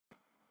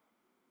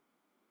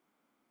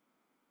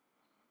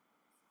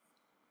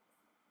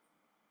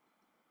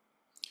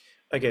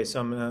Okay, so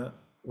I'm gonna,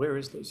 where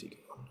is Lucy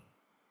gone?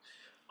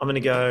 I'm gonna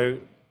go,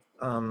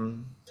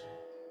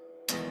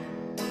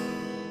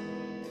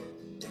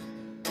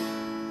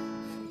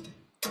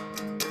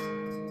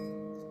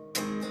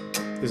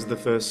 this is the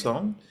first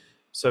song.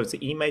 So it's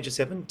the E major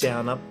 7,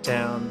 down, up,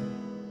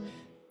 down,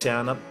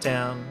 down, up,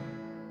 down,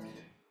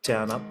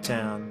 down, up,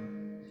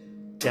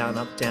 down, down,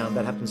 up, down.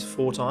 That happens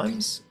 4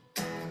 times,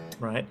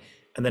 right?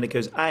 And then it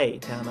goes A,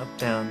 down, up,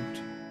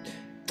 down,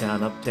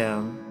 down, up,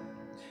 down,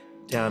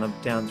 down,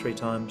 up, down 3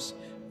 times,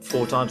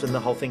 4 times, and the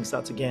whole thing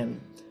starts again,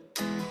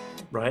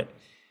 right?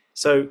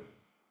 So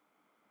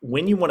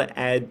when you want to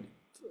add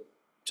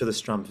to the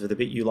strum for the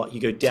bit you like,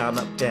 you go down,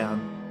 up, down,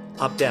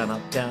 up, down,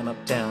 up, down,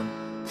 up, down,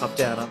 up,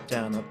 down, up,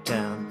 down, up,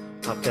 down,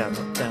 up, down,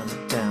 up, down,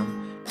 up,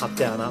 down, up,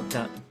 down, up,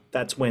 down.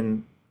 That's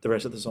when the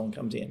rest of the song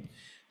comes in.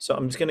 So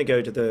I'm just going to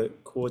go to the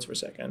chords for a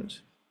second.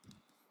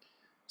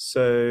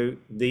 So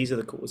these are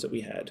the chords that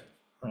we had,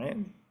 right?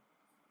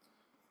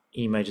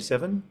 E major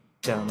 7,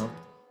 down, up,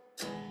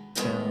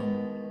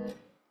 down,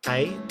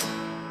 A,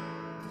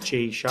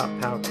 G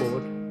sharp power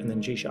chord, and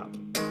then G sharp.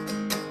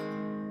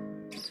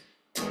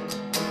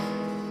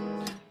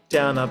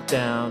 Down, up,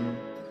 down,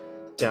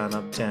 down,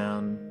 up,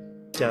 down,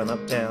 down,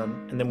 up,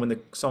 down. And then when the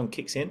song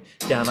kicks in,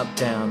 down, up,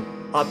 down,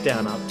 up,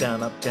 down, up,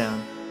 down, up,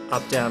 down,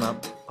 up, down,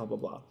 up, blah, blah,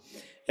 blah.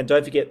 And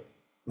don't forget,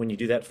 when you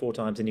do that 4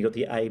 times, then you got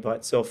the A by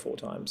itself 4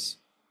 times.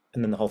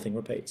 And then the whole thing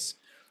repeats.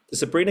 The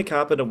Sabrina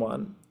Carpenter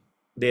one,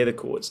 they're the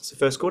chords. So the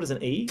first chord is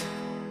an E.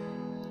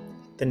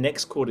 The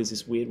next chord is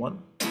this weird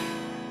one.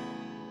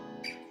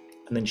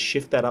 And then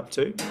shift that up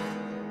to,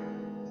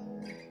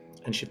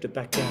 and shift it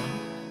back down.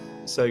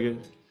 So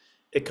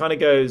it kind of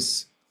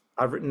goes,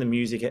 I've written the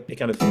music, it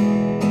kind of,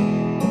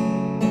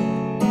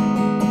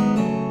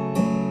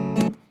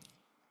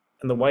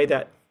 and the way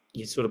that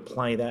you sort of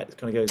play that, it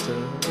kind of goes to,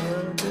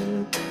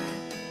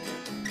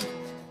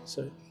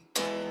 so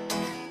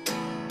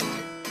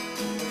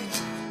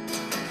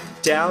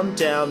down,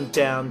 down,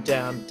 down,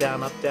 down,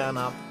 down, up, down,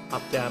 up,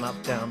 down,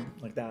 up, down,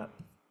 like that.